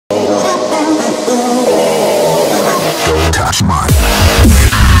That's mine.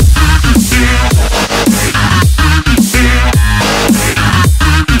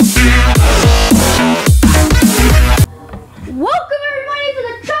 Welcome everybody to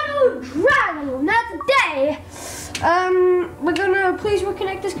the channel Dragon. Now today, we're gonna please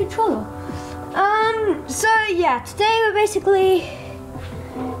reconnect this controller. So yeah, today we're basically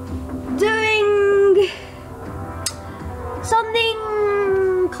doing something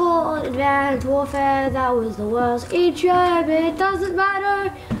called Advanced Warfare. That was the worst intro, but it doesn't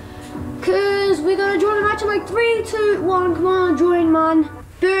matter, cause we're gonna join a match in like 3, 2, 1. Come on, join, man.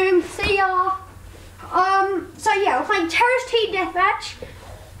 Boom. See ya. So yeah, we're playing Terrorist Team Deathmatch.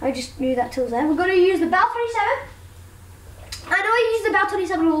 I just knew that till then. We're going to use the Bal 27. I know I use the Bal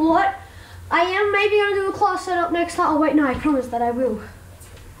 27 a lot. I am maybe going to do a class setup next time. Oh wait, no, I promise that I will.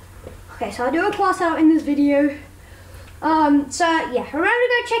 Okay, so I do a class setup in this video. So yeah, remember to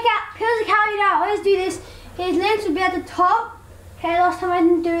go check out Pillars of Cali. I always do this. His links will be at the top. Okay, last time I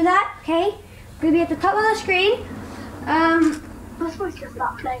didn't do that. Okay, will be at the top of the screen. You're supposed to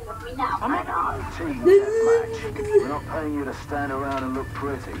start playing with me now. I'm not team deathmatch. We're not paying you to stand around and look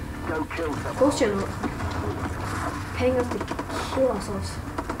pretty. Go kill someone. Of course you're not. Paying us to kill ourselves.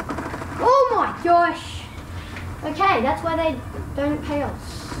 Oh my gosh! Okay, that's why they don't pay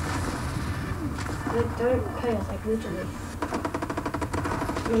us. They don't pay us, like literally.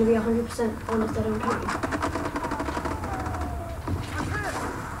 I'm gonna be 100% honest, they don't pay me.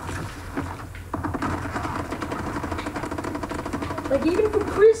 Like even for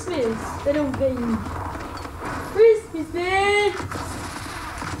Christmas, they don't pay you. Christmas, man!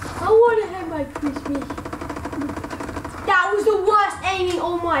 I want to have my Christmas. That was the worst aiming,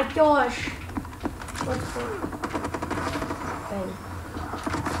 oh my gosh. What's that? Bang.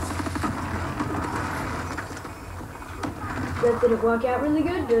 That didn't work out really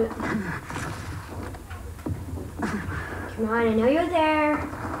good, but... Come on, I know you're there.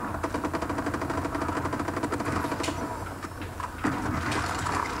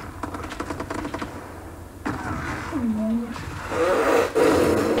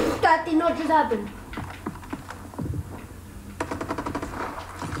 That did not just happen.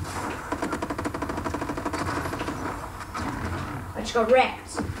 I just got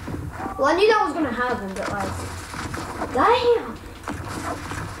wrecked. Well, I knew that was gonna happen, but like, damn.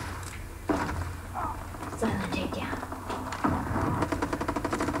 Silent takedown.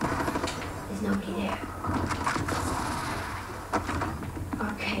 There's nobody there.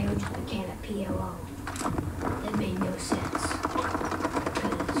 RKO just became a POO. That made no sense.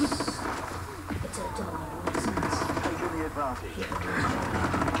 It's a dollar license. Taking the advantage.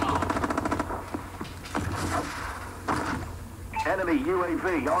 Enemy UAV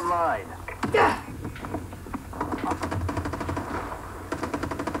online. Yeah.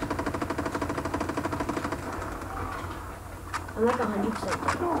 I'm like 100%.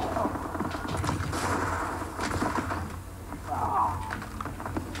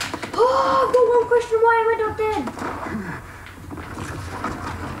 Oh, I've got one question. Why am I not dead?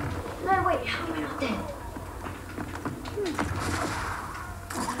 No, wait. How am I not dead?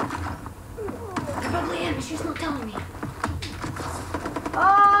 I probably am. It's just not telling me.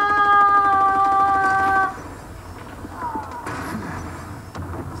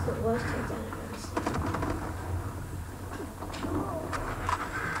 It's the worst takedown I've ever seen.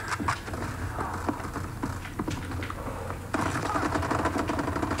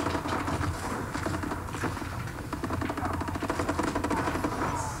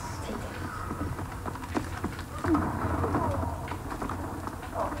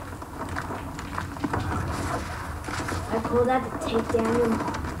 I call that the takedown.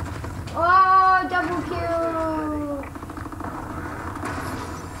 Oh, double kill!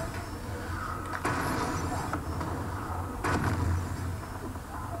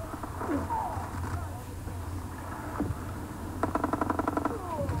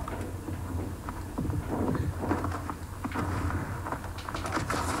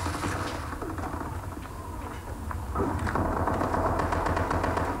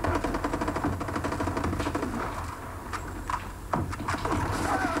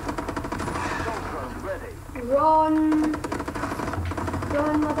 Run!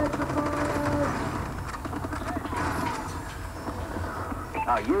 Run, motherfucker!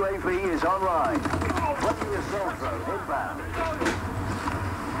 Our UAV is online. Friendly assault drone inbound.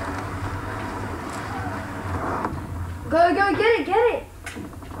 Go, get it, get it!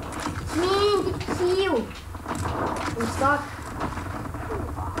 Man, get the kill! I'm stuck.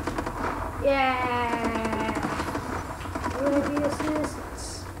 Yeah! UAV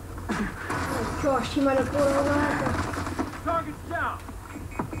assists. Oh gosh, he might have pulled all that. Target's down.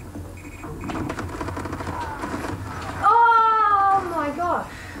 Oh!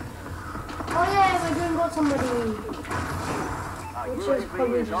 Our Which is UAV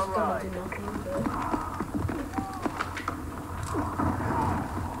probably is just gonna online. do nothing, but...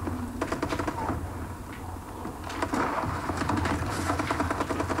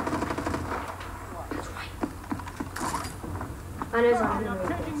 I know something to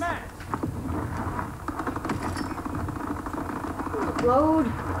Taking that. Load.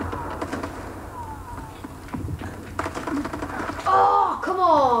 Oh, come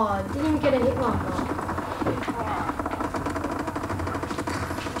on! Didn't even get a hit marker.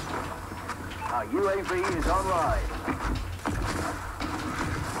 Our UAV is online.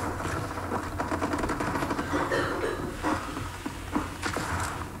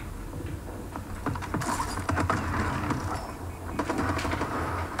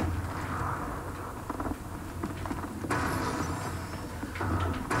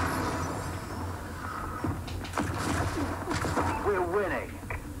 We're winning.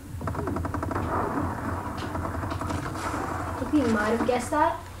 I think we might have guessed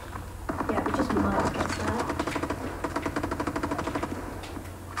that. Yeah, we just might have guessed that.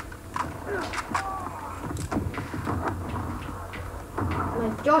 Oh my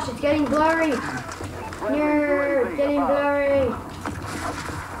gosh, it's getting blurry. Friendly You're UAV getting above. blurry.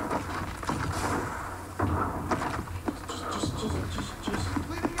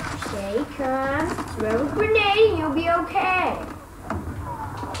 Stay calm. Throw a grenade and you'll be okay.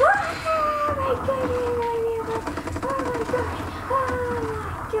 Oh my goodness. Oh my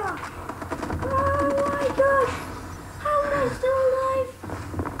gosh. Oh my gosh. How am I still alive?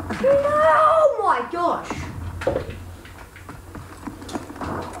 No! Oh my gosh.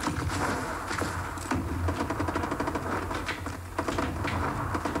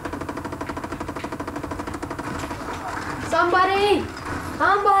 Somebody!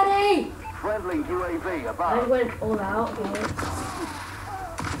 Somebody! Friendly UAV I above. went all out here.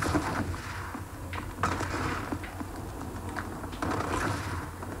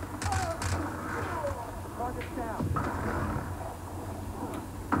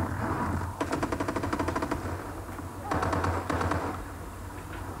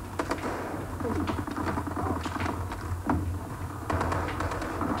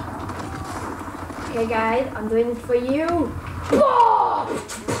 Okay guys, I'm doing this for you. Whoa!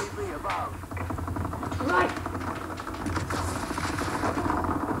 UAV above. Right.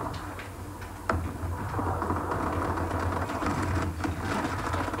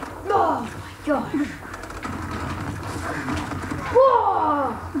 Oh my gosh.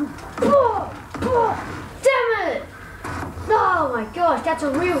 Whoa! Whoa! Whoa! Damn it! Oh my gosh, that's a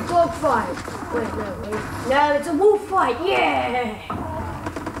real dogfight. Wait, no, wait. No, it's a wolf fight. Yeah!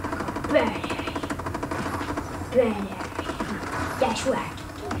 Bang! Bang! That's right.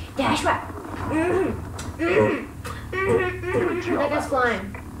 That's right. That guy's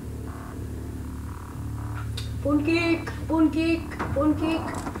flying. Bone kick, bone kick, bone kick.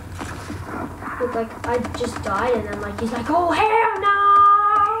 Look, like I just died, and then like he's like, oh hell no!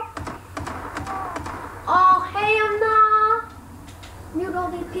 Oh hell no! Mute all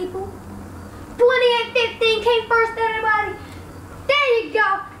these people. 28-15 came first, everybody. There you go.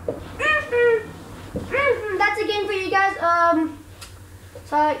 That's a game for you guys.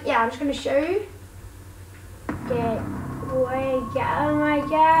 So yeah, I'm just gonna show you. Get away, oh my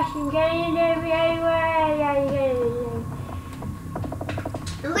gosh, I'm getting everywhere. Yeah, you're getting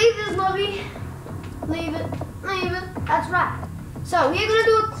it. Leave this lobby. Leave it. Leave it. That's right. So we're gonna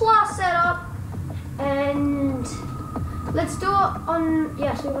do a class setup, and let's do it on.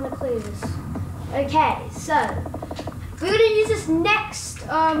 Yes, we want to clear this. Okay, so we're gonna use this next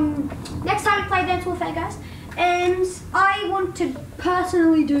next time we play Dance Warfare, guys. And I want to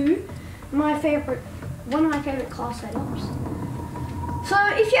personally do one of my favorite class setups. So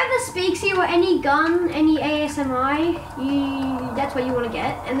if you have a Speaksy or any gun, any ASMI, that's what you want to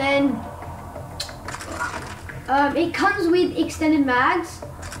get. And then it comes with extended mags.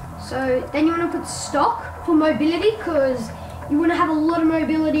 So then you want to put stock for mobility, because you want to have a lot of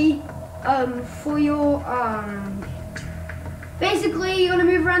mobility for your basically you want to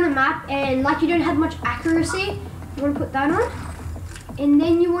move around the map, and like you don't have much accuracy, you want to put that on. And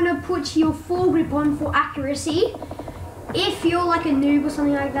then you want to put your foregrip on for accuracy. If you're like a noob or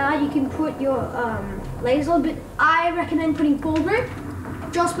something like that, you can put your laser, but I recommend putting foregrip,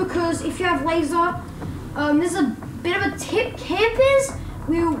 just because if you have laser, there's a bit of a tip. Campers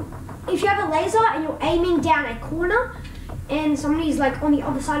if you have a laser and you're aiming down a corner and somebody's like on the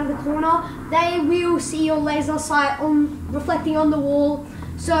other side of the corner, they will see your laser sight reflecting on the wall.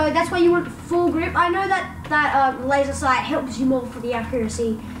 So that's why you want full grip. I know that laser sight helps you more for the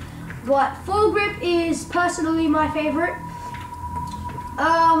accuracy, but full grip is personally my favorite.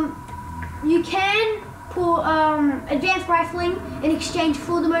 You can put advanced rifling in exchange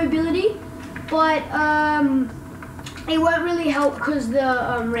for the mobility, but it won't really help because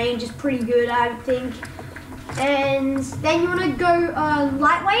the range is pretty good, I think. And then you want to go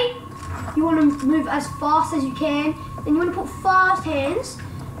lightweight. You want to move as fast as you can. Then you want to put fast hands.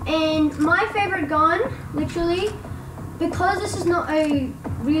 And my favorite gun, literally, because this is not a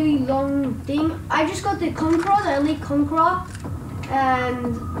really long thing, I just got the Conqueror, the Elite Conqueror.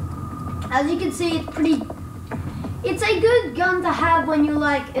 And as you can see, it's a good gun to have when you're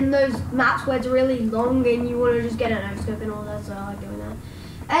like in those maps where it's really long and you want to just get an no-scope and all that, so I like doing that.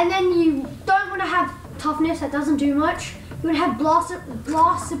 And then you don't want to have toughness, that doesn't do much. You want to have blast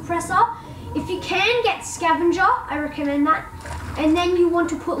suppressor. If you can, get scavenger, I recommend that. And then you want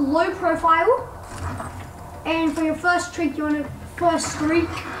to put low profile. And for your first streak, you want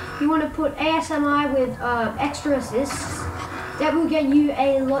to put ASMI with extra assists. That will get you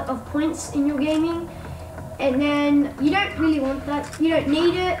a lot of points in your gaming. And then you don't really want that, you don't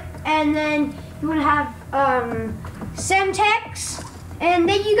need it. And then you want to have Semtex. And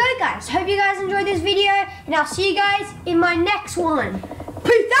there you go, guys. Hope you guys enjoyed this video, and I'll see you guys in my next one.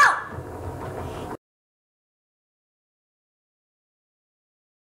 Peace out!